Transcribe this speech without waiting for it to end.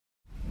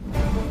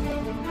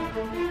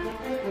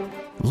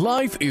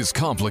Life is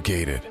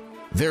complicated.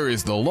 There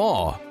is the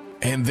law,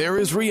 and there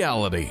is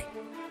reality.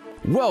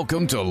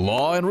 Welcome to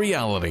Law and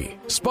Reality,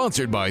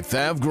 sponsored by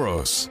Thav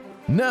Gross.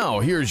 Now,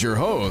 here's your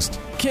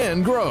host,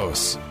 Ken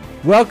Gross.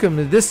 Welcome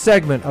to this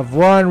segment of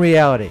Law and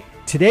Reality.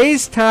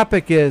 Today's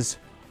topic is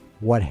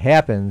what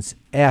happens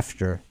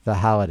after the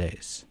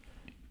holidays.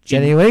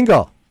 Jenny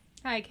Lingle.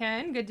 Hi,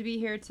 Ken. Good to be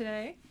here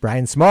today.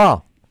 Brian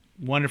Small.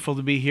 Wonderful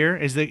to be here.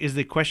 Is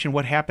the question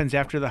what happens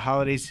after the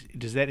holidays?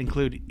 Does that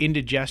include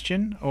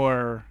indigestion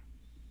or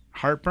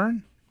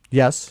heartburn?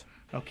 Yes.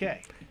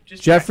 Okay.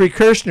 Jeffrey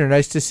Kirshner,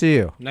 nice to see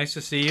you. Nice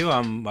to see you.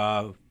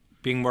 I'm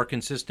being more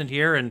consistent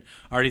here and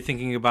already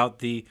thinking about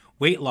the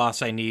weight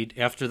loss I need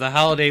after the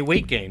holiday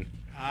weight gain.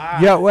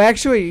 Yeah, well,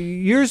 actually,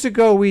 years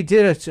ago we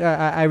did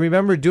I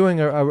remember doing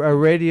a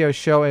radio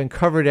show and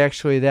covered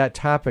actually that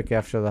topic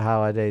after the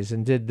holidays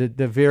and did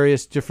the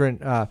various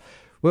different.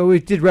 We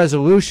did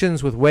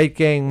resolutions with weight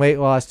gain, weight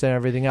loss, and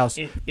everything else.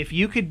 If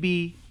you could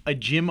be a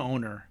gym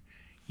owner,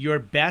 your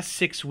best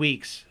 6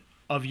 weeks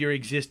of your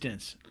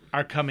existence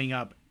are coming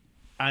up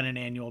on an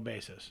annual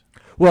basis.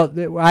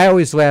 Well, I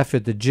always laugh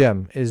at the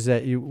gym is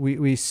that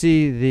we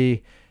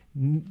see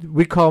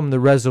we call them the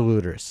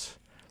resoluters.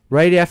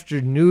 Right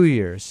after New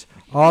Year's,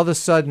 all of a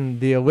sudden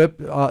the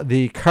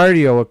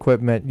cardio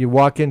equipment, you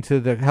walk into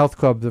the health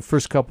club the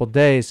first couple of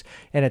days,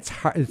 and it's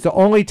the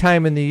only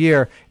time in the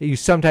year that you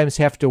sometimes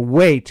have to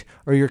wait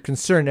or you're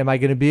concerned, am I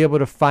going to be able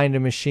to find a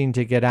machine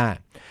to get on?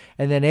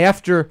 And then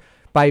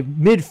by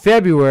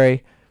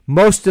mid-February,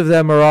 most of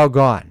them are all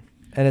gone,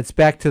 and it's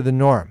back to the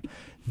norm.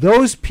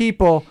 Those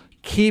people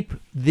keep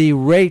the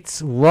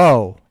rates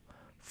low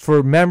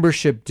for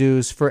membership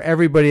dues for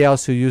everybody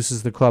else who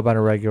uses the club on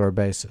a regular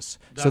basis.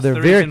 That's the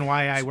reason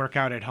why I work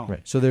out at home.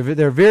 Right. So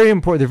they're very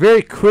important. They're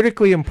very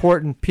critically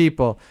important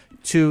people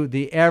to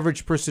the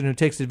average person who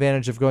takes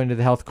advantage of going to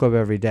the health club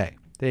every day.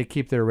 They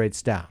keep their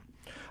rates down.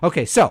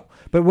 Okay,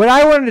 but what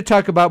I wanted to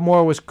talk about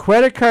more was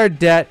credit card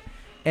debt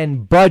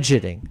and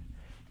budgeting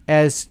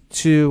as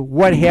to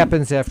what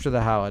happens after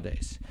the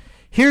holidays.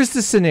 Here's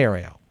the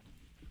scenario.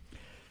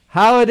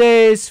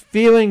 Holidays,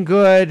 feeling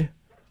good.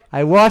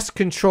 I lost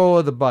control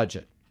of the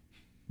budget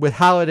with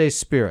holiday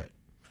spirit.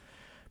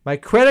 My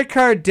credit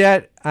card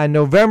debt on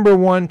November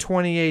 1,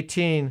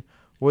 2018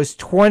 was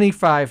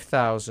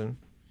 $25,000.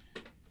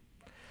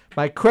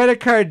 My credit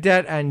card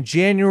debt on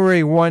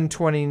January 1,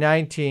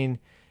 2019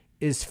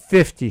 is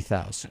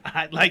 $50,000.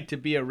 I'd like to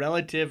be a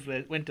relative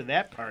that went to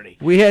that party.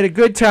 We had a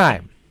good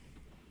time.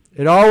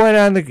 It all went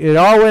on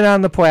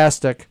the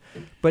plastic.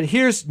 But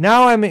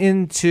now I'm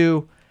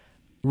into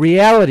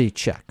reality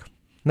check.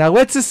 Now,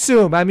 let's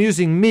assume, I'm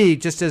using me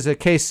just as a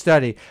case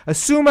study.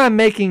 Assume I'm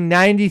making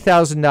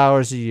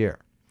 $90,000 a year.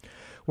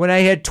 When I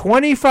had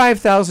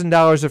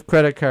 $25,000 of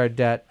credit card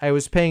debt, I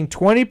was paying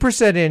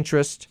 20%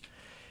 interest,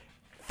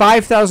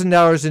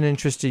 $5,000 in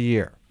interest a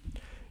year.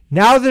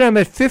 Now that I'm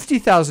at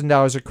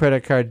 $50,000 of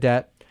credit card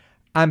debt,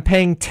 I'm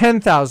paying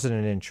 $10,000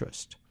 in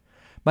interest.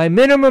 My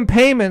minimum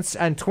payments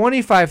on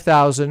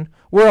 $25,000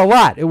 were a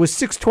lot. It was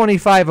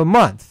 $625 a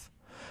month.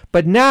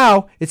 But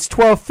now it's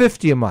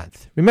 $1,250 a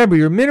month. Remember,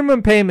 your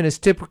minimum payment is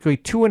typically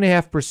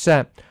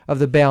 2.5% of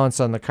the balance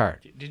on the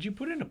card. Did you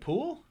put in a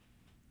pool?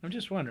 I'm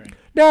just wondering.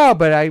 No,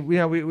 but we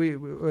went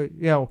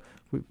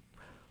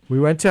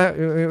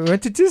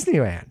to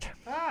Disneyland.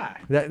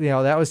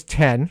 That was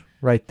 10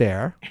 right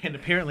there. And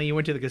apparently you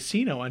went to the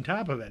casino on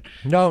top of it.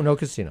 No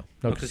casino.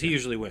 Because he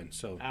usually wins,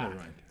 so never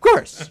mind. Of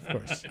course.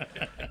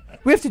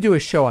 We have to do a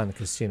show on the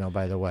casino,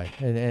 by the way,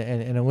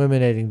 and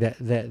eliminating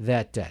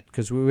that debt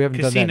because we haven't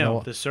done that.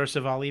 Casino, the source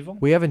of all evil?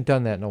 We haven't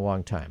done that in a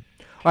long time.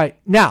 All right,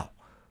 now,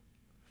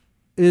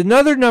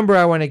 another number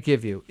I want to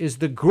give you is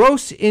the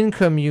gross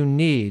income you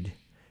need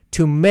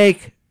to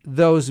make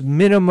those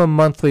minimum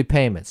monthly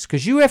payments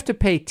because you have to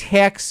pay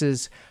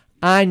taxes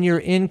on your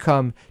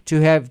income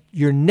to have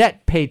your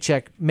net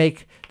paycheck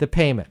make the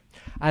payment.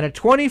 On a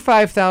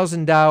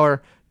 $25,000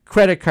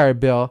 credit card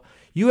bill,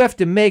 you have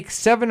to make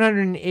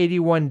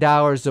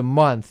 $781 a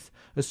month,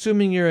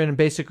 assuming you're in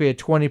basically a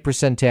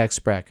 20% tax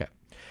bracket.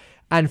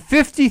 On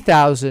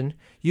 $50,000,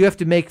 you have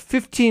to make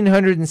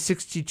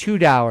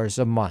 $1,562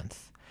 a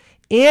month.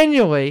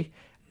 Annually,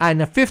 on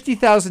the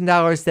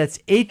 $50,000, that's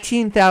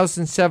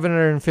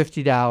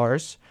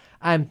 $18,750.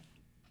 On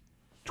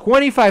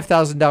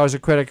 $25,000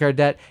 of credit card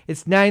debt,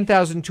 it's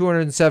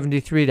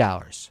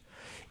 $9,273.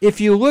 If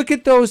you look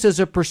at those as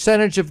a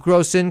percentage of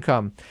gross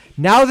income,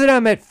 now that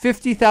I'm at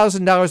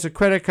 $50,000 of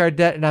credit card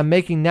debt and I'm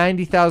making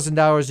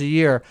 $90,000 a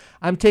year,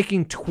 I'm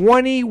taking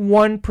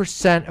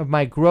 21% of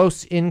my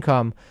gross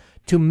income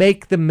to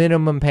make the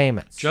minimum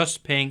payments.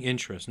 Just paying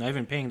interest, not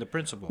even paying the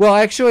principal. Well,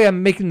 actually,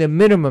 I'm making the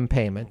minimum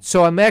payment,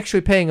 so I'm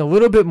actually paying a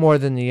little bit more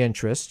than the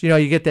interest.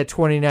 You get that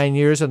 29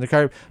 years on the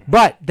card,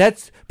 but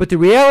the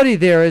reality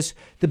there is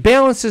the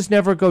balances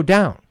never go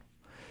down.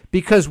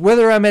 Because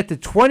whether I'm at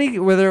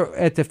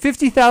the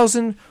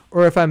 50,000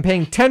 or if I'm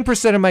paying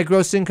 10% of my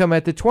gross income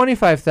at the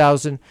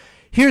 25,000,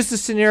 here's the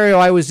scenario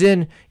I was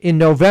in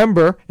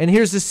November, and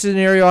here's the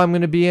scenario I'm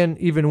going to be in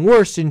even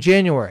worse in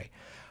January.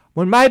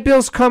 When my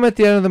bills come at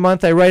the end of the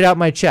month, I write out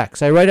my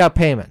checks. I write out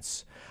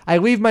payments. I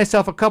leave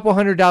myself a couple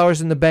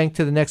 $100 in the bank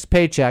to the next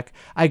paycheck.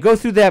 I go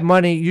through that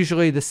money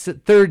usually the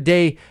third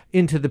day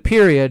into the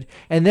period,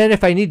 and then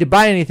if I need to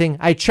buy anything,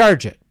 I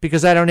charge it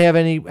because I don't have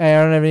any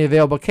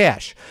available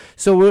cash.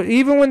 So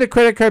even when the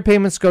credit card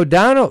payments go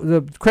down,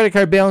 the credit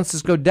card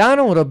balances go down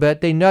a little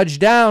bit, they nudge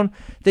down,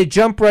 they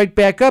jump right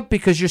back up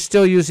because you're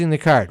still using the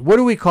card. What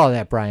do we call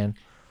that, Brian?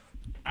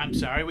 I'm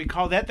sorry, we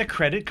call that the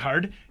credit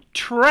card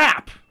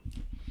trap.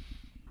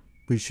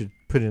 We should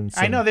put in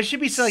some, I know, there should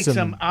be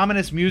some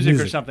ominous music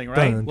or something,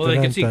 right? Dun, Well, they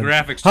can see dun.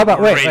 graphics How about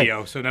on wait,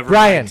 radio, wait. so never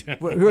Brian,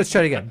 mind. let's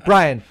try it again.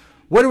 Brian,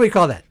 what do we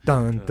call that?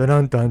 Dun, dun,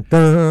 dun, dun,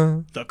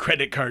 dun. The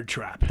credit card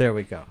trap. There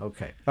we go.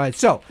 Okay. All right.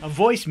 So, A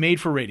voice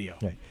made for radio.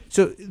 right.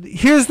 So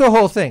here's the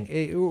whole thing.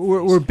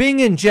 We're being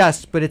in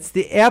jest, but it's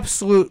the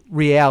absolute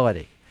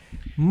reality.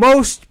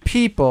 Most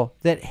people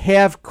that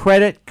have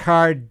credit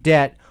card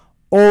debt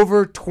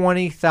over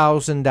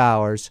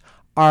 $20,000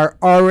 are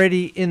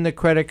already in the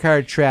credit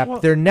card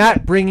trap. They're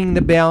not bringing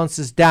the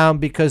balances down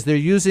because they're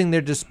using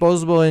their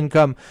disposable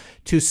income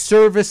to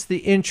service the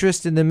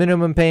interest and the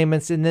minimum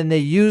payments, and then they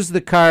use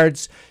the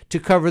cards to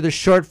cover the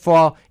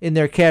shortfall in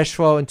their cash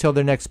flow until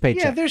their next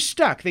paycheck. Yeah, they're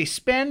stuck. They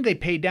spend, they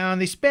pay down,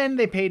 they spend,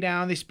 they pay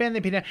down, they spend,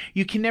 they pay down.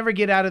 You can never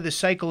get out of the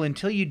cycle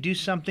until you do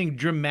something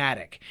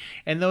dramatic.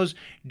 And those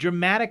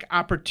dramatic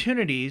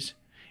opportunities,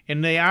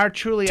 and they are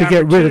truly To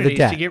get rid of the opportunities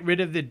debt. to get rid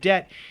of the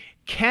debt,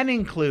 can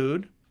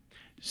include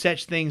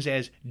such things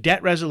as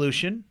debt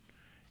resolution,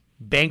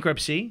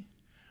 bankruptcy,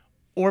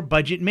 or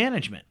budget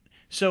management.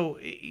 So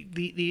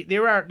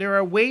there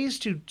are ways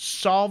to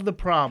solve the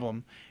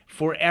problem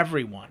for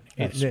everyone.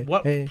 It's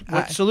what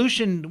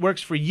solution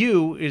works for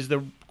you is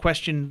the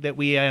question that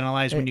we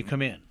analyze when you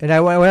come in. And I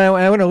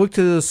want to look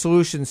to those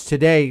solutions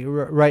today,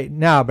 right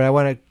now, but I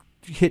want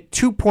to hit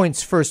 2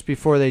 points first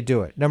before they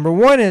do it. Number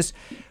one is,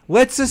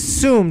 let's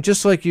assume,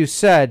 just like you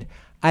said,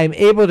 I'm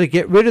able to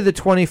get rid of the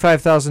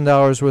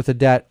 $25,000 worth of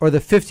debt or the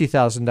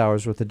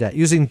 $50,000 worth of debt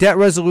using debt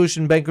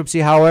resolution,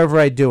 bankruptcy, however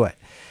I do it.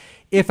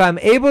 If I'm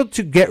able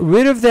to get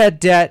rid of that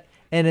debt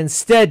and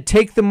instead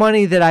take the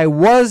money that I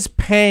was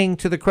paying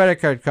to the credit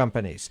card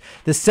companies,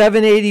 the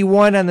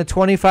 $781 on the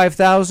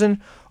 $25,000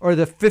 or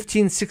the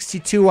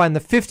 $1,562 on the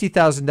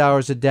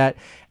 $50,000 of debt,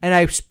 and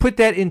I put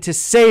that into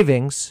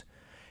savings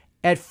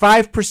at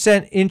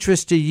 5%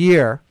 interest a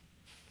year,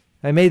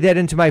 I made that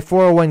into my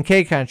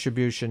 401k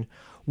contribution,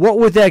 what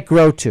would that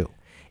grow to?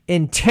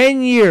 In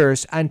 10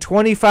 years on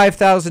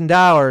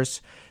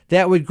 $25,000,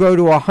 that would grow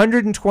to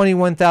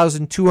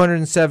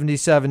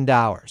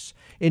 $121,277.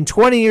 In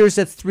 20 years,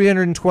 that's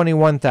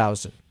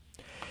 $321,000.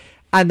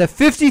 On the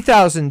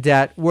 $50,000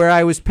 debt, where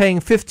I was paying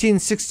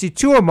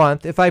 $1,562 a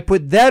month, if I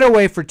put that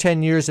away for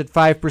 10 years at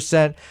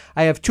 5%,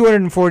 I have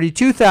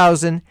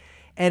 $242,000.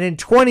 And in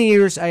 20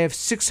 years, I have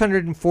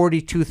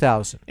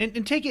 $642,000.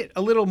 And take it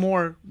a little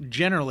more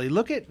generally.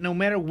 Look at no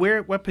matter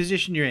what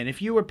position you're in.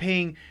 If you were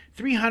paying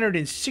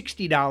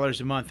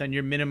 $360 a month on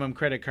your minimum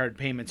credit card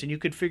payments and you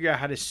could figure out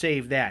how to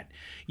save that,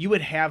 you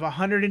would have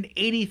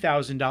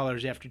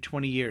 $180,000 after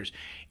 20 years.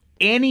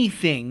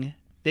 Anything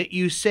that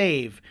you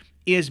save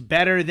is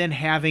better than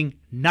having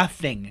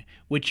nothing,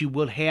 which you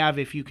will have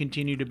if you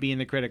continue to be in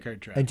the credit card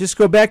trap. And just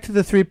go back to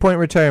the 3-point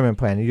retirement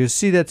plan. You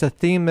see that's a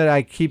theme that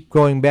I keep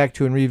going back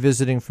to and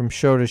revisiting from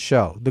show to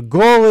show. The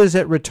goal is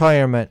at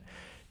retirement,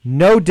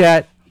 no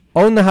debt,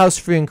 own the house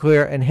free and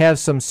clear, and have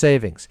some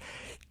savings.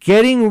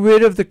 Getting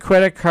rid of the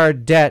credit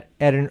card debt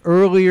at an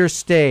earlier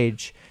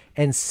stage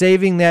and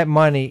saving that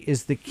money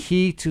is the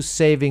key to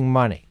saving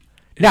money.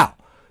 Now,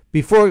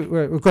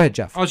 go ahead,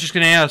 Jeff. I was just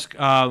going to ask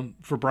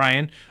for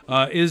Brian,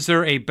 is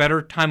there a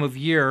better time of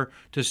year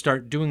to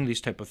start doing these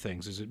type of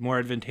things? Is it more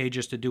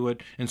advantageous to do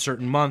it in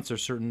certain months or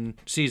certain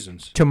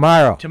seasons?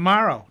 Tomorrow.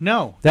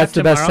 No. That's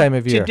the not best time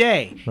of year.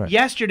 Today. Right.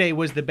 Yesterday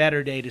was the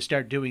better day to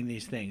start doing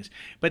these things.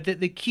 But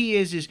the key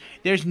is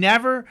there's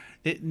no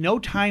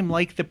time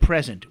like the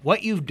present.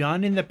 What you've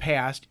done in the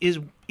past is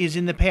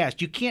in the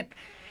past. You can't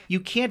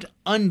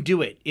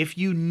undo it. If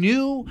you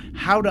knew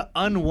how to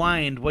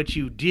unwind what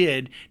you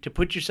did to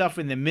put yourself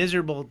in the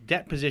miserable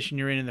debt position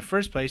you're in the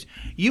first place,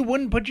 you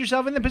wouldn't put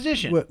yourself in the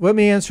position. Let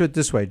me answer it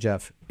this way,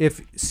 Jeff.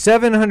 If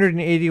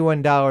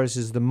 $781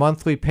 is the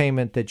monthly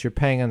payment that you're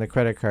paying on the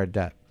credit card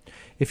debt,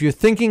 if you're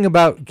thinking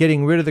about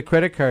getting rid of the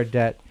credit card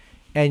debt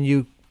and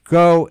you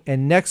go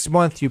and next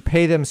month you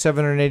pay them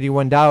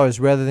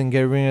 $781 rather than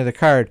get rid of the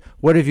card,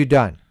 what have you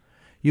done?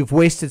 You've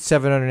wasted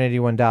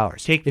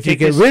 $781. If you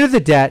get rid of the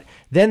debt,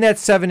 then that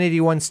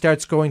 $781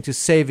 starts going to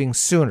savings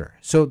sooner.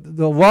 So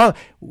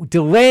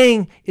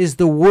delaying is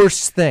the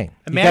worst thing.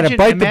 You got to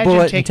bite the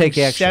bullet and take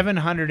action.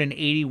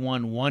 $781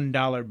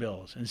 $1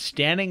 bills and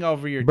standing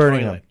over your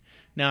Burning toilet. them.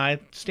 Now,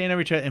 I stand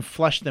over your toilet and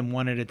flush them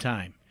one at a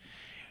time.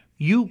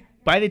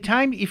 By the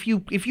time, if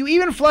you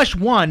even flush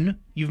one,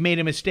 you've made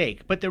a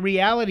mistake. But the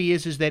reality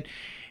is that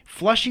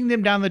flushing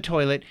them down the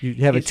toilet. You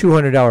have a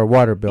 $200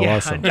 water bill Yeah,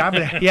 also. on top of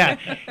that, yeah,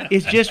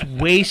 it's just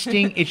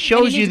wasting. It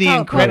shows you you need to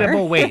the call it incredible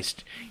color.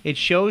 waste. It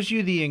shows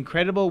you the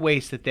incredible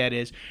waste that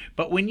is.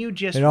 But when you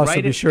just And also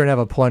write be it, sure and have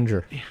a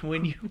plunger.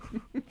 when you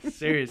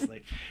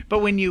seriously, but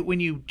when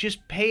you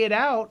just pay it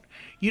out,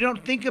 you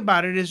don't think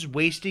about it as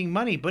wasting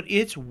money, but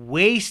it's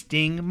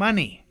wasting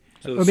money.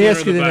 So Let me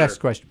ask you the next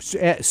question.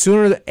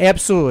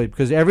 Absolutely,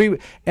 because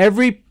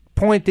every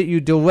point that you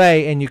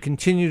delay and you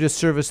continue to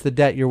service the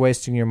debt, you're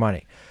wasting your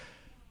money.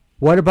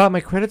 What about my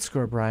credit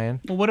score,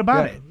 Brian? Well, what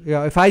about it?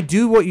 If I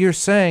do what you're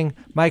saying,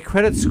 my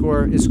credit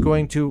score isn't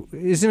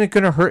it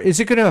going to hurt? Is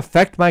it going to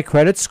affect my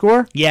credit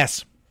score?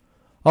 Yes.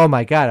 Oh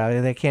my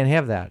God, they can't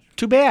have that.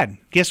 Too bad.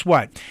 Guess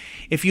what?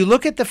 If you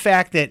look at the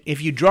fact that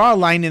if you draw a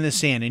line in the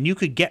sand and you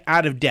could get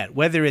out of debt,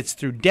 whether it's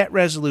through debt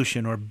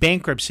resolution or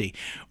bankruptcy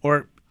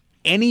or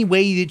any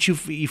way that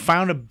you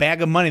found a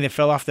bag of money that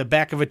fell off the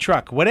back of a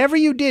truck, whatever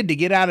you did to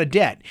get out of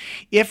debt,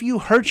 if you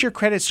hurt your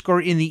credit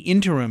score in the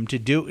interim to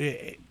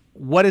do,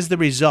 what is the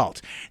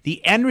result?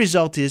 The end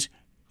result is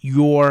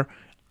you're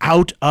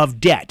out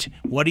of debt.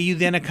 What are you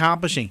then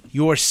accomplishing?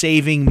 You're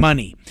saving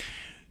money.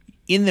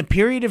 In the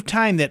period of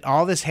time that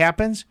all this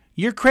happens,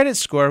 your credit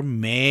score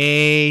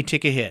may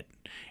take a hit.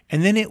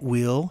 And then it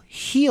will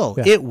heal.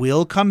 Yeah. It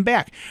will come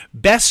back.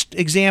 Best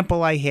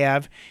example I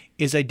have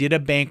is I did a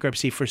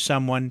bankruptcy for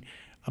someone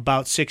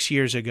about 6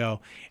 years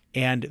ago,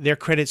 and their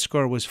credit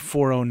score was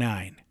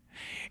 409.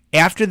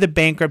 After the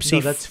bankruptcy...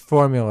 No, that's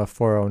Formula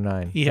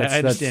 409. Yeah, I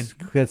understand.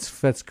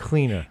 That's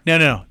cleaner.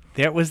 No.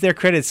 That was their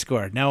credit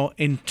score. Now,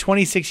 in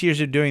 26 years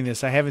of doing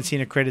this, I haven't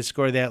seen a credit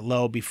score that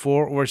low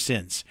before or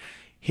since.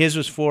 His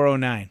was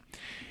 409.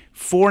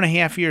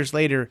 4.5 years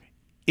later,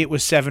 it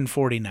was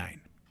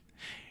 749.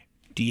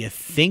 Do you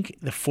think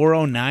the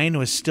 409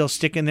 was still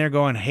sticking there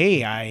going,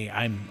 hey,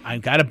 I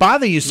got to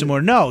bother you some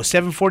more? No,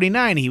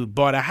 749, he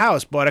bought a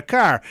house, bought a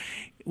car,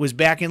 was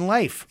back in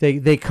life. They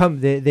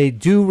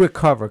do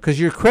recover because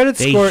your credit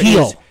They score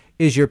heal.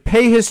 is your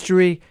pay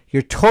history,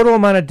 your total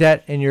amount of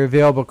debt, and your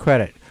available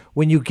credit.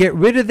 When you get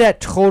rid of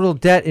that total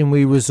debt and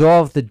we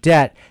resolve the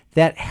debt,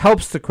 that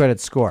helps the credit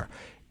score.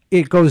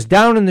 It goes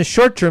down in the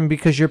short term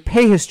because your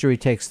pay history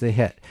takes the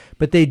hit.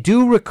 But they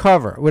do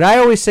recover. What I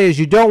always say is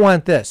you don't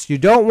want this. You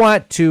don't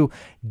want to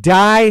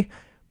die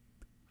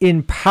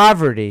in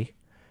poverty,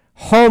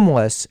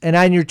 homeless, and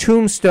on your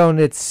tombstone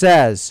it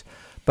says,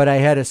 but I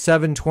had a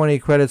 720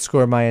 credit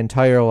score my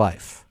entire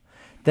life.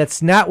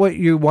 That's not what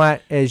you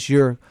want as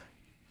your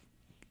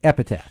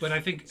epitaph. But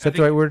I think Is that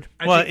the right word?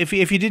 Well, if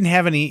you didn't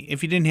have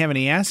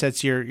any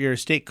assets, your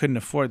estate couldn't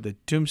afford the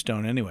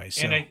tombstone anyway.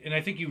 So and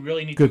I think you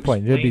really need Good to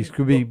point. explain, It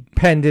could be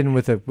penned in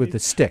with a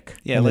stick.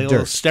 yeah, in like the a little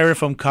dirt.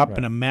 styrofoam cup Right.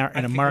 and a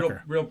I think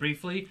marker. Real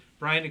briefly,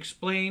 Brian,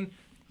 explain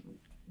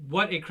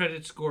what a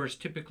credit score is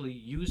typically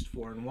used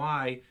for and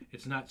why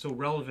it's not so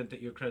relevant that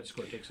your credit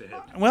score takes a hit.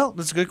 Well,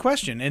 that's a good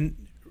question. And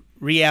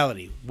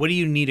reality, what do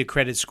you need a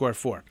credit score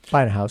for?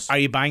 Buying a house. Are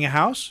you buying a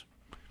house?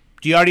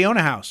 Do you already own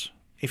a house?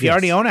 If you Yes.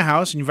 already own a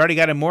house and you've already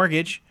got a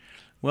mortgage,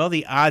 well,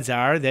 the odds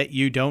are that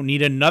you don't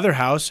need another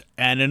house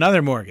and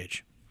another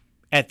mortgage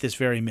at this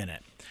very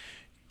minute.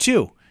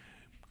 2,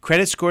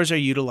 credit scores are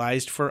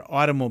utilized for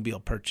automobile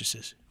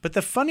purchases. But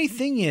the funny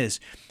thing is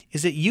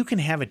that you can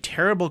have a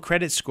terrible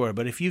credit score,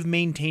 but if you've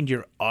maintained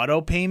your auto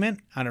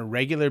payment on a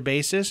regular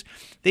basis,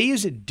 they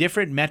use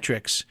different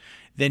metrics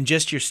than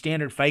just your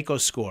standard FICO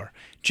score.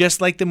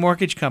 Just like the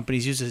mortgage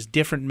companies uses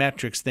different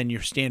metrics than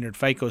your standard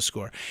FICO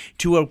score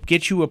to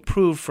get you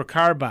approved for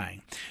car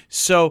buying.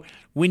 So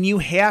when you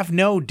have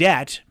no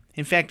debt,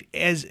 in fact,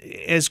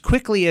 as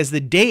quickly as the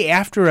day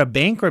after a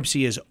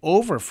bankruptcy is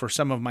over for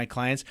some of my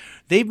clients,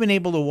 they've been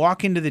able to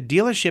walk into the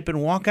dealership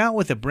and walk out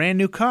with a brand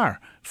new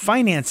car,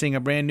 financing a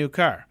brand new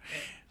car.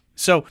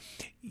 So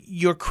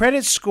your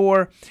credit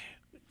score,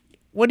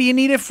 what do you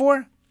need it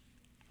for?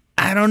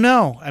 I don't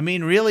know. I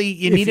mean, really,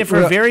 you need it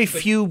for very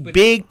few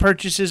big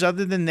purchases.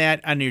 Other than that,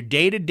 on your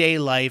day-to-day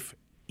life,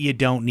 you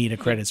don't need a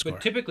credit score.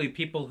 But typically,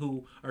 people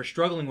who are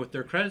struggling with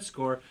their credit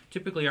score,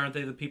 typically aren't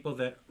they the people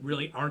that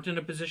really aren't in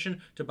a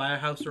position to buy a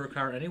house or a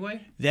car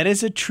anyway? That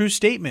is a true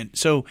statement.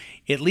 So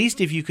at least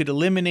if you could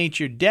eliminate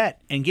your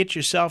debt and get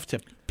yourself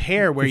to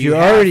pair where If you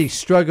you're have, already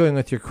struggling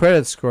with your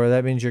credit score,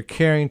 that means you're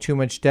carrying too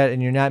much debt and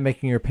you're not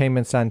making your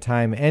payments on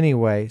time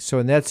anyway. So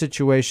in that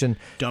situation,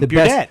 Dump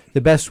your debt.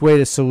 The best way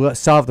to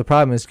solve the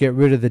problem is get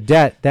rid of the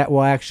debt. That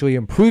will actually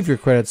improve your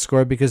credit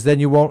score because then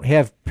you won't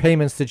have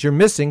payments that you're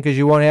missing because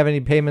you won't have any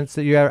payments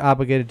that you are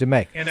obligated to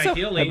make. And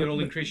ideally,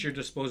 it'll increase your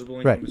disposable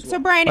income Right. as well. So,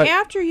 Brian, But-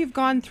 after you've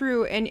gone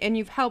through and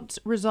you've helped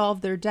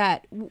resolve their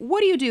debt,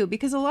 what do you do?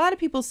 Because a lot of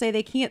people say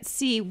they can't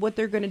see what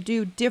they're going to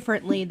do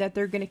differently, that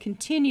they're going to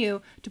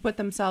continue to put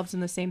themselves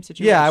in the same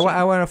situation. Yeah,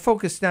 I want to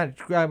focus I'm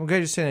glad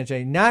you're saying that,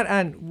 Jay. Not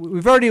on,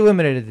 we've already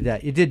eliminated the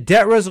debt. You did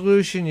debt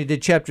resolution, you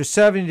did Chapter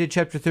 7, you did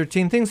Chapter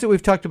 13, things that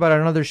we've talked about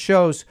on other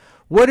shows.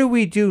 What do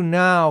we do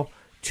now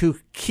to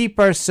keep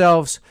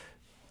ourselves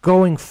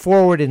going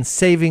forward and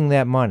saving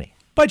that money?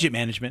 budget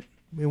management.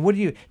 I mean, what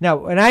do you now?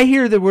 When I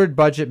hear the word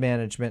budget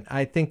management,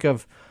 I think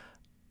of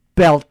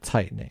belt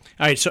tightening.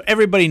 All right, so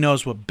everybody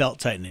knows what belt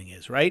tightening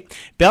is, right?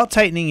 Belt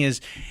tightening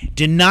is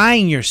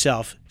denying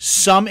yourself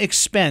some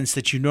expense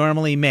that you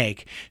normally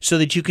make so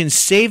that you can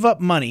save up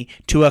money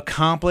to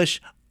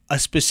accomplish a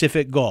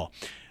specific goal.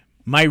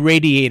 My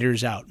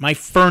radiator's out. My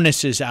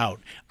furnace is out.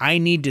 I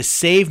need to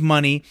save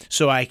money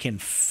so I can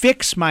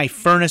fix my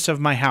furnace of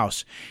my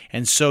house.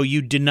 And so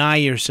you deny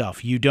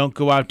yourself. You don't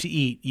go out to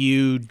eat.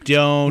 You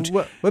don't.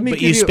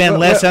 But you spend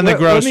less on the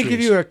groceries. Let me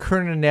give you a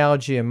current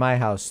analogy in my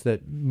house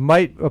that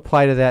might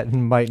apply to that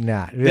and might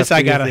not. This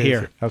I got to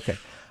hear. Okay.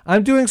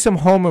 I'm doing some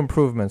home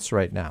improvements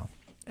right now,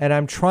 and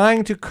I'm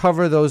trying to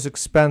cover those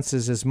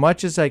expenses as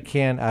much as I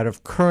can out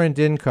of current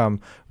income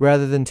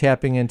rather than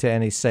tapping into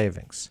any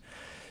savings.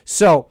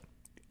 So,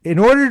 in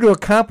order to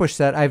accomplish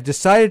that, I've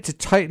decided to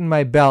tighten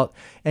my belt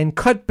and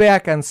cut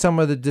back on some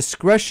of the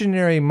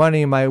discretionary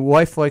money my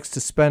wife likes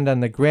to spend on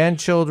the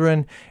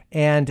grandchildren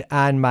and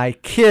on my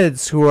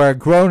kids who are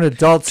grown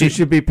adults who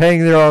should be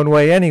paying their own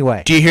way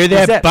anyway. Do you hear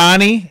that,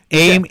 Bonnie,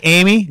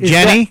 Amy,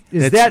 Jenny?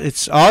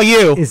 It's all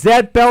you. Is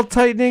that belt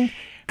tightening?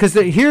 Because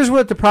here's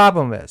what the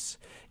problem is.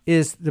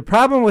 The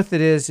problem with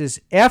it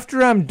is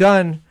after I'm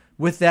done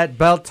with that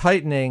belt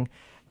tightening,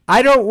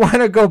 I don't want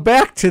to go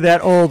back to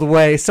that old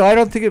way, so I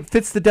don't think it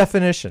fits the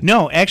definition.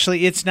 No,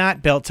 actually, it's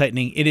not belt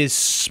tightening. It is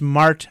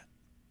smart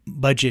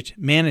budget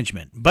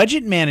management.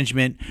 Budget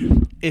management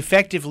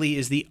effectively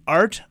is the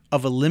art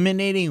of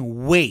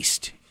eliminating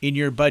waste in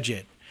your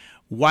budget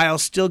while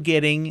still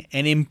getting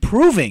and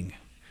improving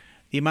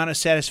the amount of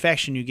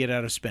satisfaction you get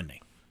out of spending.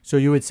 So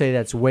you would say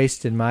that's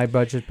waste in my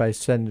budget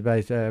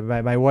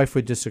my wife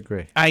would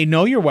disagree. I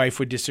know your wife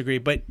would disagree,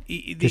 but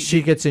because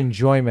she gets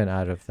enjoyment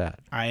out of that.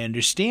 I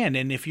understand.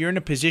 And if you're in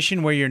a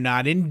position where you're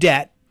not in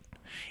debt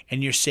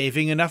and you're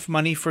saving enough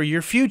money for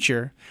your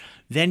future,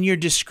 then your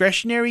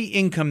discretionary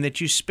income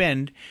that you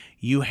spend,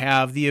 you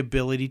have the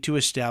ability to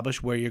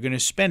establish where you're going to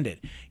spend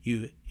it.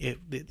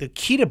 The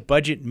key to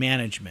budget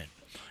management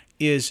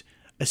is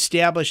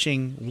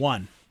establishing,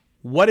 one,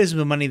 what is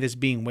the money that's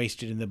being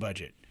wasted in the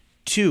budget?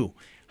 Two,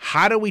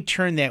 how do we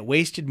turn that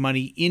wasted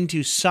money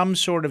into some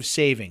sort of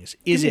savings?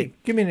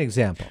 Give me an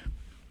example.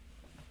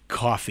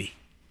 Coffee.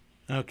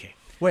 Okay.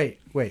 Wait.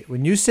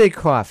 When you say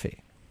coffee,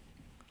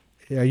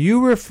 are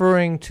you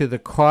referring to the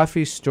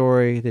coffee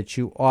story that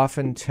you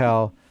often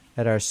tell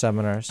at our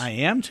seminars? I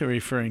am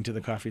referring to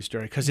the coffee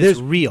story because it's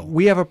real.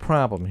 We have a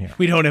problem here.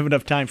 We don't have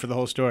enough time for the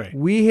whole story.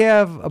 We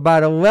have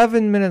about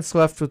 11 minutes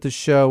left with the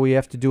show. We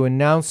have to do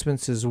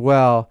announcements as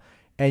well.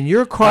 And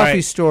your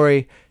coffee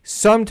story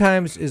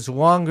sometimes is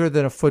longer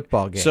than a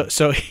football game.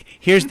 So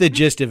here's the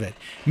gist of it.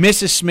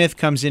 Mrs. Smith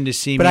comes in to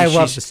see me. But I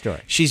love the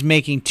story. She's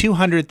making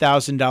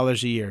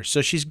 $200,000 a year,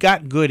 so she's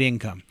got good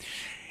income.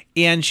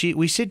 And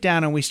we sit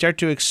down and we start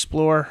to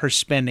explore her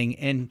spending,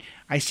 and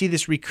I see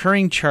this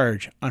recurring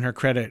charge on her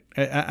credit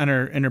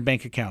in her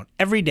bank account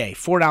every day,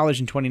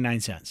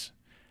 $4.29.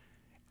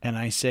 And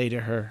I say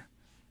to her,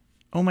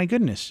 "Oh my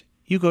goodness,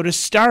 you go to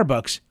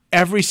Starbucks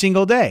every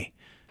single day,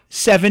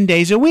 7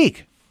 days a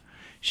week."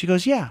 She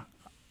goes, "Yeah,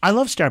 I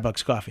love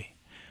Starbucks coffee."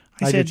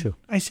 I do too.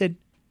 I said,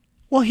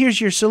 "Well,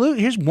 here's your solution.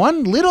 Here's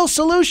one little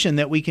solution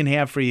that we can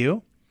have for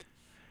you."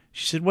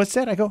 She said, "What's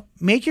that?" I go,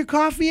 "Make your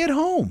coffee at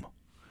home."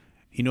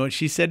 You know what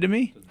she said to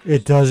me?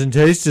 It doesn't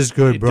taste as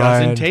good, Brian.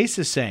 It doesn't taste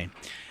the same.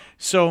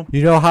 So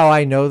you know how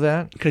I know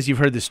that? Because you've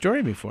heard the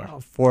story before.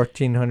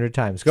 1,400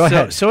 times. Go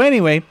ahead. So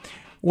anyway,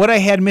 what I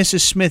had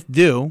Mrs. Smith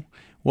do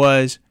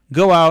was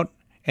go out,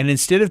 and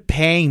instead of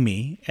paying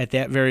me at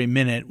that very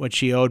minute what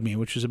she owed me,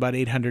 which was about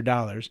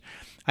 $800,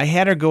 I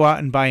had her go out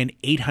and buy an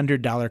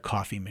 $800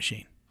 coffee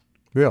machine.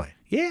 Really?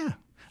 Yeah.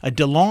 A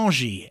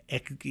DeLonghi.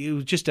 It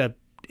was just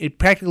it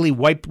practically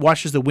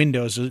washes the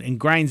windows and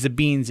grinds the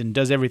beans and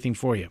does everything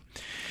for you.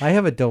 I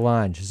have a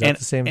DeLonge. Is that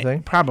the same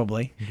thing?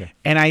 Probably. Okay.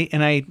 And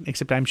I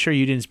except I'm sure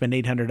you didn't spend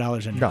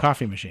 $800 on your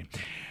coffee machine.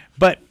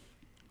 But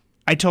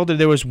I told her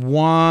there was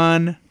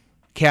one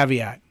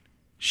caveat.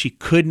 She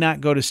could not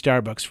go to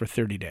Starbucks for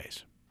 30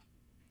 days.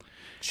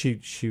 She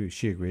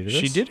agreed to this?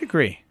 She did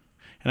agree.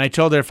 And I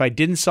told her if I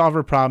didn't solve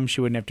her problem,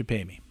 she wouldn't have to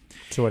pay me.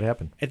 So what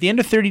happened? At the end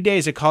of 30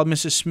 days, I called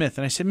Mrs. Smith,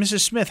 and I said,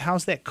 "Mrs. Smith,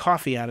 how's that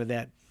coffee out of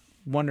that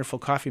wonderful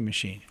coffee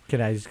machine?"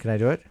 Can I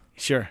do it?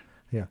 Sure.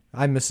 Yeah.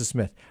 I'm Mrs.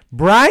 Smith.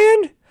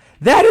 "Brian,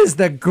 that is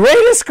the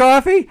greatest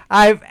coffee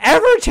I've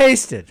ever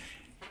tasted."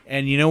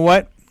 And you know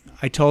what?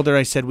 I told her,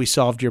 I said, "We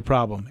solved your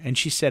problem." And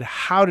she said,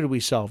 "How did we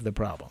solve the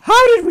problem?"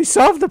 How did we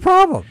solve the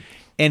problem?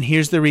 And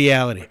here's the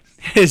reality.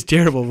 His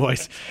terrible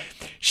voice.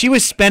 She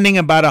was spending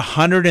about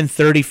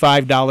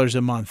 $135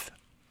 a month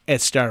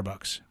at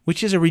Starbucks,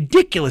 which is a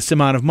ridiculous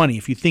amount of money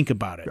if you think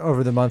about it.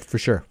 Over the month, for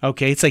sure.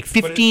 Okay, it's like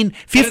But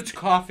it's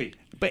coffee.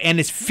 And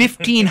it's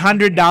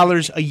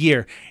 $1,500 a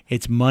year.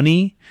 It's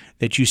money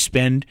that you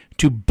spend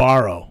to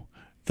borrow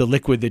the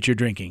liquid that you're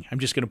drinking. I'm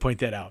just going to point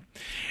that out.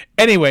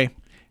 Anyway,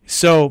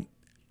 so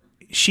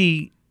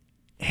she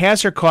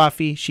has her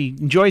coffee, she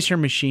enjoys her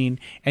machine,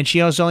 and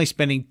she was only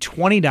spending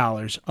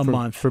 $20 a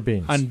month for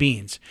beans. on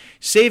beans,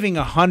 saving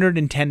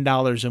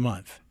 $110 a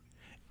month.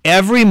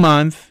 Every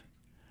month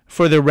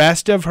for the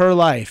rest of her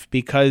life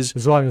because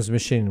As long as the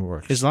machine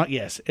works. as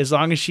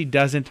long as she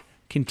doesn't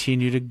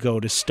continue to go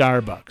to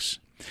Starbucks.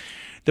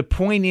 The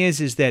point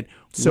is that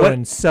So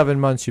in 7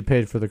 months, you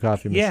paid for the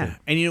coffee machine. yeah,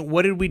 and you know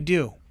what did we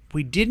do?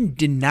 We didn't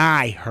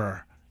deny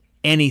her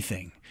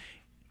anything.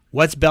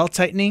 What's belt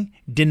tightening?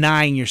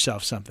 Denying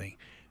yourself something.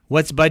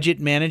 What's budget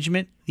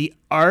management? The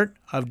art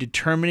of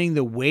determining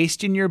the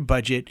waste in your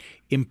budget,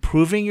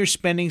 improving your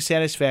spending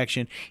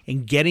satisfaction,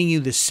 and getting you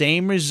the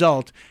same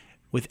result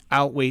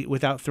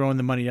without throwing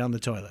the money down the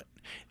toilet.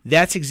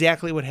 That's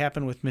exactly what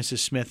happened with Mrs.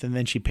 Smith, and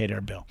then she paid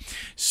our bill.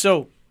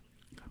 So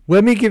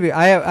Let me give you.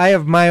 I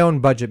have my own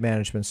budget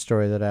management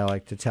story that I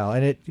like to tell,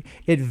 and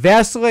it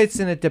vacillates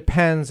and it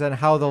depends on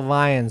how the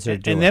Lions are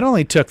doing. and that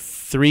only took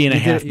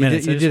 3.5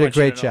 minutes. You I just did a want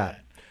you great to know job. that.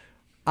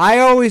 I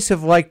always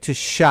have liked to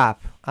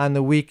shop on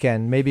the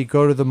weekend, maybe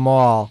go to the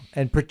mall,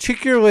 and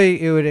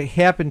particularly it would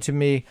happen to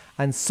me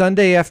on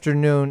Sunday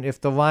afternoon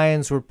if the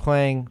Lions were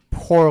playing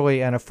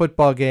poorly on a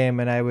football game,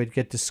 and I would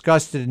get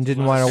disgusted and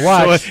didn't want to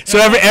watch. So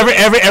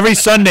every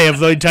Sunday of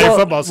the entire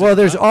football season. Well,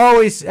 there's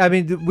always. I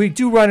mean, we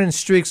do run in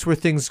streaks where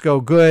things go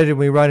good, and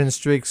we run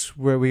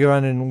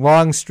in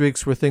long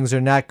streaks where things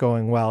are not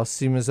going well. It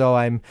seems as though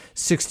I'm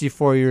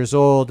 64 years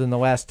old, and the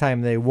last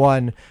time they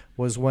won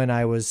was when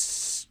I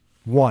was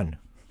 1.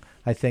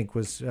 I think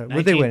was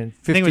would they win?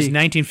 50? I think it was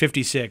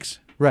 1956.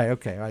 Right.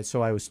 Okay. All right.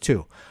 So I was 2.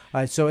 All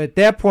right. So at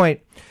that point,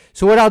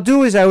 so what I'll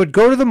do is I would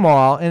go to the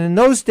mall, and in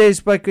those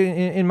days, like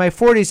in my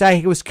 40s,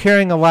 I was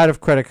carrying a lot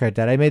of credit card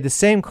debt. I made the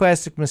same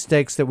classic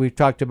mistakes that we've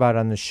talked about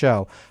on the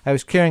show. I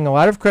was carrying a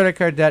lot of credit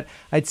card debt.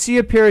 I'd see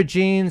a pair of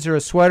jeans or a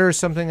sweater or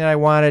something that I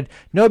wanted.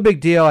 No big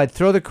deal. I'd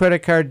throw the credit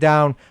card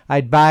down.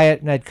 I'd buy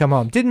it, and I'd come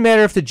home. Didn't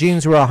matter if the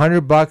jeans were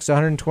 $100,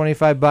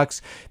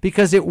 $125,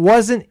 because it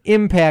wasn't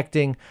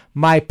impacting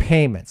my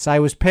payments. I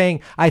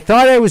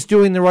thought I was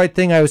doing the right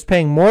thing. I was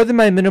paying more than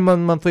my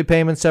minimum monthly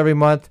payments every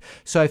month,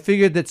 so I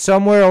figured that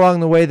somewhere along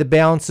the way the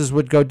balances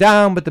would go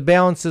down, but the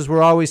balances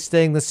were always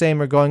staying the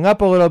same or going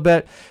up a little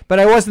bit. But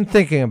I wasn't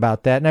thinking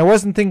about that, and I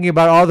wasn't thinking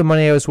about all the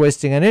money I was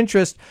wasting on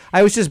interest.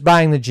 I was just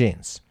buying the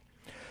jeans.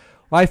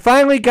 Well, I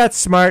finally got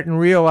smart and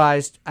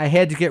realized I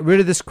had to get rid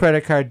of this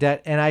credit card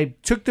debt, and I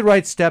took the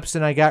right steps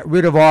and I got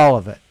rid of all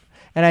of it.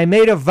 And I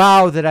made a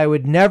vow that I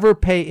would never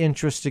pay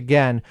interest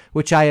again,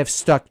 which I have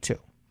stuck to.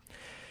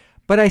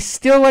 But I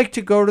still like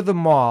to go to the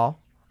mall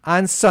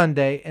on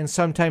Sunday and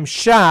sometimes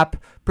shop,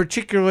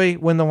 particularly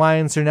when the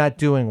Lions are not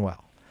doing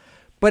well.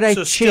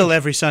 But Still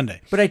every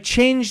Sunday. But I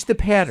changed the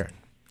pattern.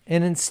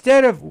 And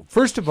instead of,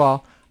 first of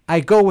all, I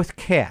go with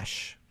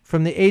cash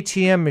from the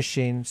ATM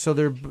machine, so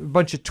they're a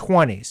bunch of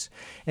 20s.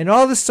 And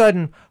all of a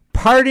sudden,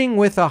 parting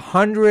with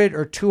 $100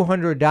 or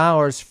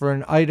 $200 for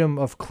an item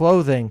of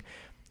clothing,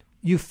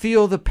 you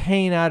feel the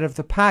pain out of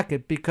the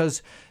pocket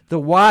because the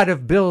wad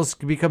of bills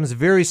becomes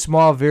very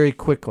small very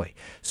quickly.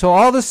 So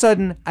all of a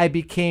sudden, I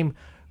became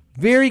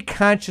very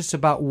conscious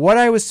about what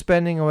I was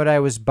spending and what I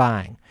was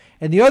buying.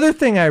 And the other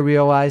thing I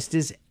realized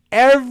is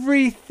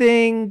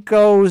everything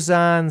goes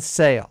on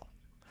sale.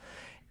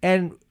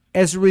 And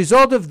as a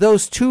result of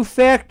those two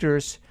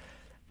factors,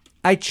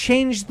 I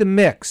changed the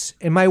mix.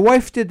 And my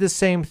wife did the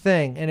same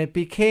thing. And it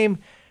became,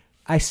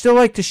 I still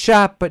like to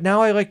shop, but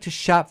now I like to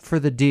shop for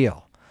the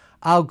deal.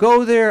 I'll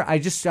go there.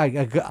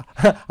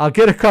 I'll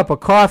get a cup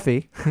of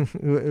coffee,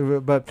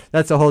 but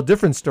that's a whole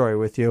different story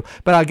with you.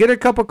 But I'll get a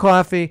cup of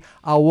coffee.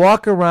 I'll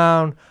walk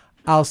around.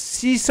 I'll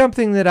see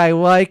something that I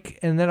like,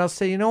 and then I'll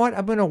say, you know what?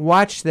 I'm going to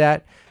watch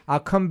that. I'll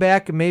come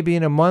back maybe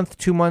in a month,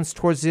 2 months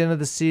towards the end of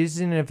the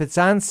season, and if it's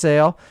on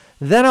sale,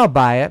 then I'll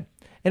buy it.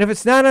 And if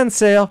it's not on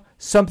sale,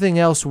 something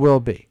else will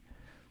be.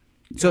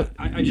 So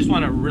I just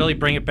want to really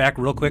bring it back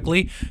real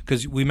quickly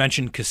because we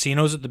mentioned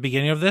casinos at the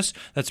beginning of this.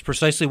 That's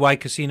precisely why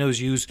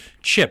casinos use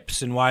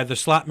chips and why the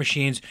slot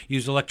machines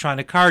use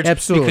electronic cards.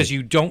 Absolutely. Because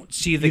you don't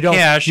see the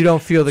cash. You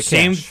don't feel the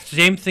cash.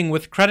 Same thing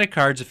with credit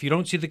cards. If you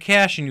don't see the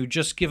cash and you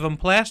just give them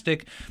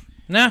plastic,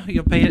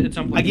 you'll pay it at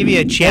some point. I'll give you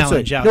a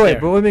challenge out there. there. Wait,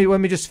 but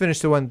let me just finish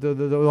the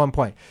one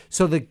point.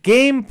 So the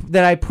game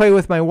that I play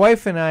with my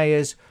wife and I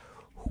is,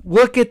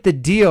 look at the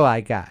deal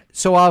I got.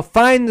 So I'll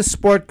find the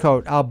sport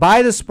coat. I'll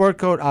buy the sport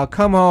coat. I'll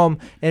come home,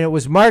 and it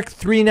was marked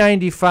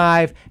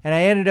 $3.95, and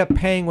I ended up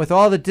paying, with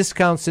all the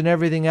discounts and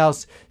everything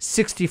else,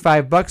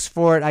 $65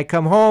 for it. I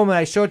come home, and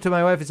I show it to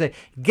my wife and say,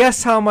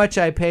 guess how much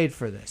I paid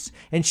for this?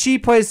 And she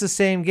plays the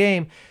same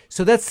game.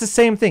 So that's the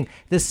same thing.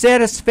 The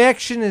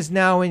satisfaction is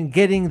now in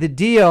getting the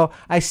deal.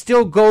 I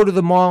still go to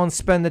the mall and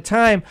spend the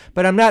time,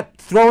 but I'm not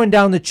throwing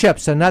down the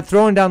chips. I'm not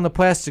throwing down the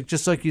plastic,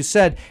 just like you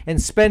said, and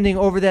spending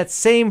over that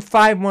same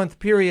 5-month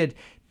period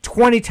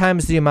 20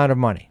 times the amount of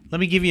money. Let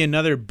me give you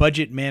another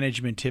budget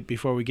management tip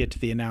before we get to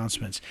the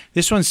announcements.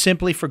 This one's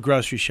simply for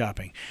grocery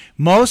shopping.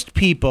 Most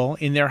people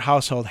in their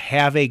household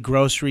have a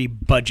grocery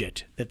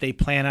budget that they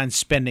plan on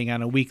spending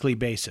on a weekly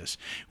basis,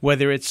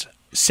 whether it's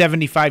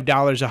 $75,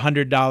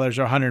 $100,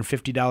 or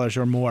 $150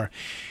 or more.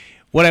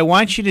 What I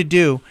want you to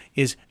do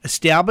is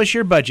establish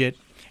your budget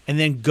and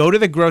then go to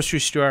the grocery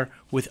store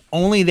with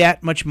only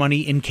that much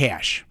money in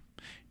cash.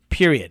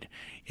 Period.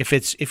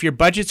 If your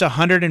budget's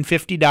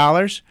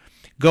 $150,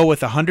 go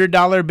with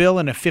 $100 bill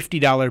and a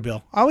 $50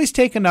 bill. Always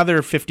take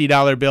another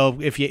 $50 bill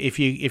if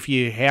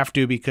you have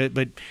to,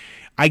 but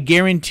I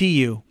guarantee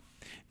you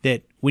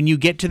that when you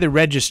get to the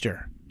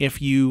register,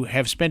 if you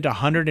have spent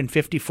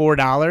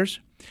 $154,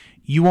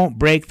 you won't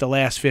break the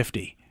last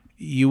 50.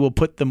 You will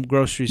put some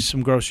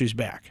groceries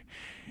back.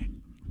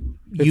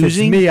 If it's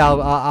me,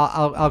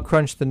 I'll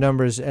crunch the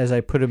numbers as I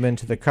put them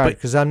into the cart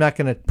because I'm not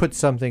going to put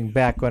something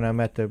back when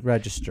I'm at the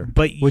register.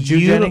 But would you,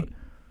 Jenny?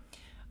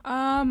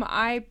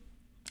 I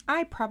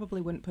probably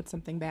wouldn't put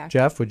something back.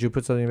 Jeff, would you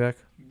put something back?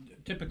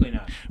 Typically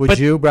not. Would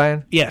you,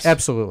 Brian? Yes,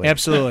 absolutely, 100%.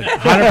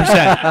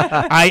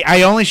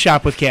 I only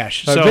shop with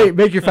cash. So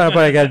make your final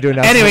point. I got to do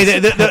now. Anyway,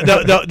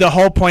 the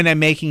whole point I'm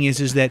making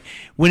is that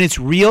when it's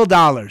real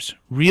dollars,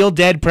 real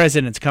dead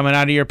presidents coming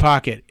out of your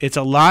pocket, it's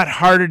a lot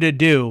harder to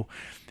do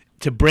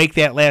to break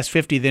that last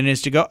 50 than it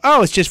is to go,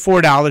 oh, it's just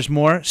 $4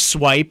 more.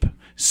 Swipe,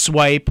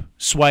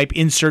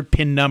 insert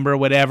PIN number,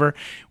 whatever.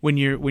 When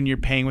you're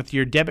paying with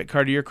your debit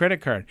card or your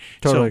credit card.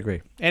 Totally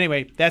agree.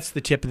 Anyway, that's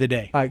the tip of the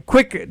day. All right,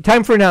 quick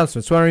time for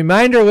announcements. I want to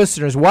remind our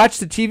listeners, watch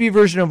the TV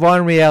version of Law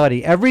and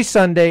Reality every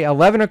Sunday,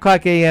 11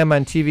 o'clock a.m.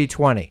 on TV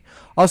 20.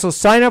 Also,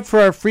 sign up for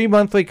our free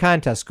monthly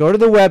contest. Go to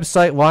the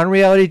website,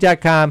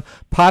 lawandreality.com,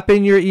 pop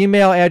in your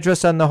email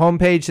address on the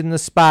homepage in the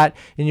spot,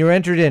 and you're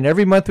entered in.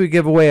 Every month we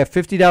give away a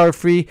 $50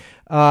 free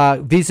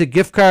Visa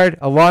gift card,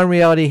 a Law and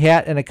Reality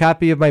hat, and a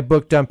copy of my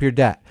book, Dump Your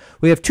Debt.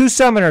 We have 2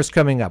 seminars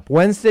coming up.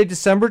 Wednesday,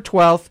 December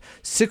 12th,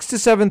 6 to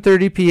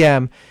 7:30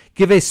 p.m.,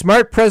 Give a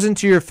smart present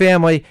to your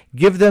family.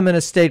 Give them an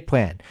estate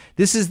plan.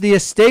 This is the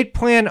estate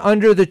plan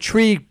under the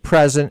tree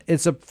present.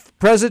 It's a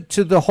present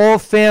to the whole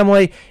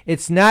family.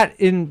 It's not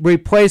in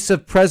replace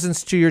of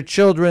presents to your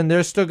children.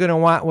 They're still going to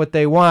want what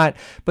they want,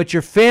 but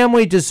your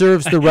family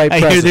deserves the right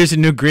present. I hear there's a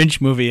new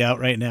Grinch movie out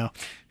right now.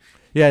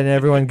 Yeah, and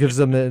everyone gives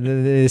them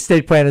the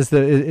estate plan is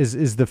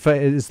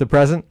the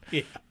present.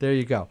 Yeah. There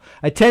you go.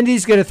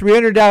 Attendees get a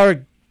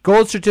 $300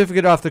 gold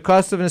certificate off the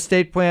cost of an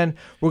estate plan.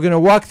 We're going to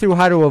walk through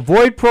how to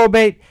avoid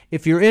probate.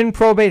 If you're in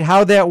probate,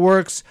 how that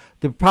works,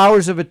 the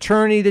powers of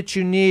attorney that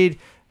you need,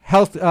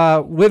 health,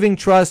 living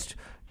trust,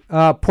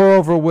 pour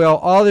over will,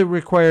 all the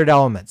required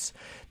elements.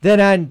 Then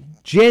on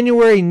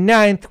January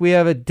 9th, we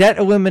have a debt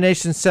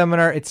elimination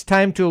seminar. It's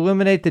time to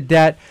eliminate the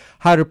debt,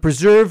 how to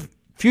preserve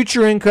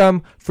future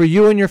income for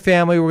you and your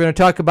family. We're going to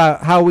talk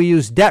about how we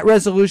use debt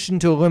resolution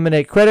to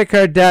eliminate credit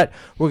card debt.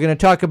 We're going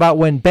to talk about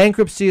when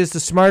bankruptcy is the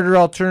smarter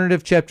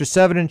alternative, Chapter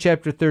 7 and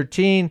Chapter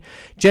 13.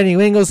 Jenny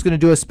Lingle is going to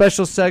do a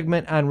special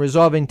segment on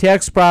resolving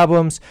tax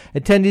problems.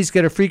 Attendees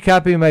get a free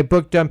copy of my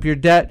book, Dump Your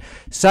Debt.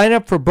 Sign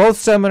up for both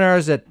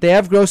seminars at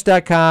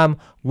thavgross.com,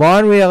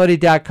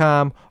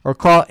 lawandreality.com, or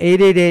call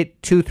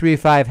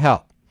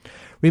 888-235-HELP.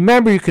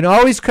 Remember, you can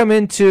always come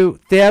into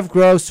Thav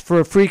Gross for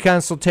a free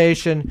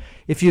consultation.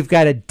 If you've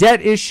got a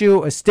debt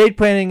issue, estate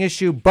planning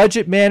issue,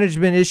 budget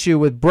management issue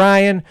with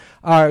Brian,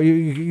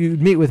 you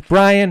meet with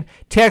Brian,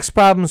 tax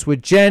problems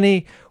with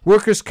Jenny,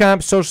 workers'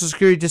 comp, Social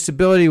Security,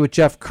 disability with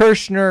Jeff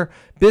Kirshner,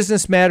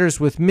 business matters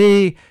with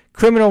me,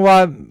 criminal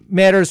law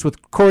matters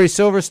with Corey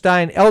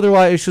Silverstein, elder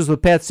law issues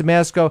with Pat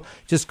Simasco.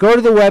 Just go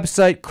to the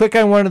website, click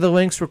on one of the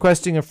links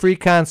requesting a free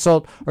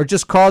consult, or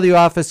just call the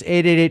office,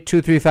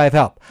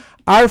 888-235-HELP.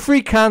 Our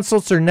free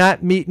consults are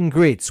not meet and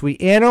greets. We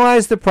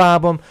analyze the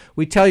problem.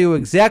 We tell you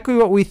exactly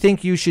what we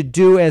think you should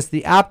do as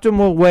the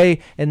optimal way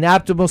and the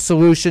optimal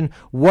solution,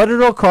 what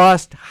it'll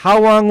cost, how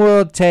long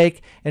will it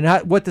take, and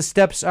what the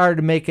steps are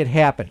to make it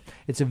happen.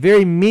 It's a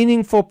very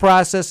meaningful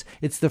process.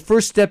 It's the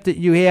first step that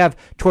you have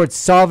towards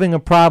solving a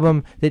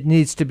problem that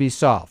needs to be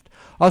solved.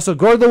 Also,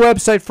 go to the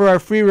website for our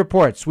free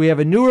reports. We have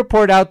a new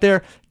report out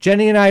there.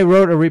 Jenny and I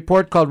wrote a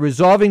report called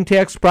Resolving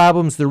Tax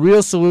Problems, The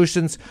Real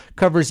Solutions.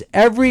 Covers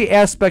every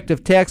aspect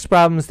of tax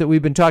problems that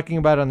we've been talking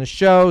about on the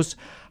shows.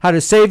 How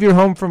to save your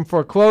home from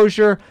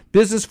foreclosure,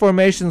 business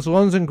formations,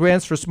 loans and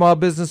grants for small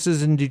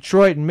businesses in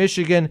Detroit and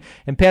Michigan.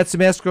 And Pat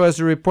Simasco has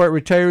a report,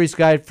 Retiree's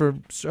Guide for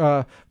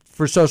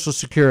Social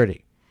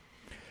Security.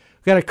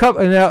 We've got a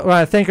couple, and I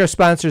want to thank our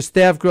sponsors,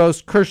 Thav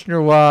Gross,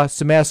 Kirshner Law,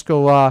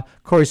 Simasco Law,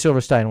 Corey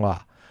Silverstein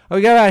Law. We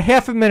got about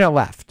half a minute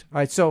left. All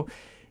right, so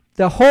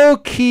the whole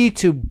key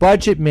to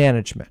budget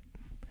management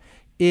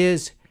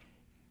is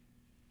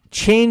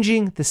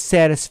changing the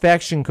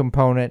satisfaction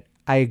component.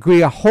 I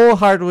agree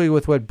wholeheartedly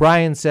with what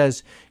Brian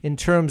says in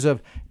terms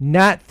of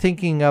not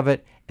thinking of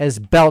it as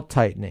belt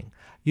tightening.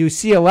 You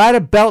see a lot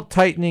of belt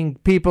tightening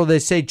people, they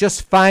say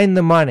just find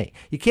the money.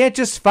 You can't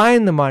just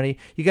find the money.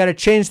 You got to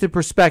change the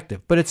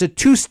perspective. But it's a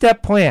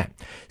two-step plan.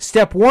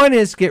 Step one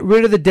is get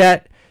rid of the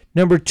debt.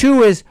 Number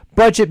two is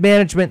budget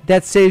management.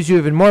 That saves you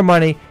even more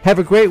money. Have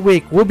a great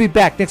week. We'll be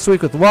back next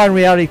week with Law and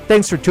Reality.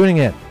 Thanks for tuning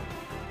in.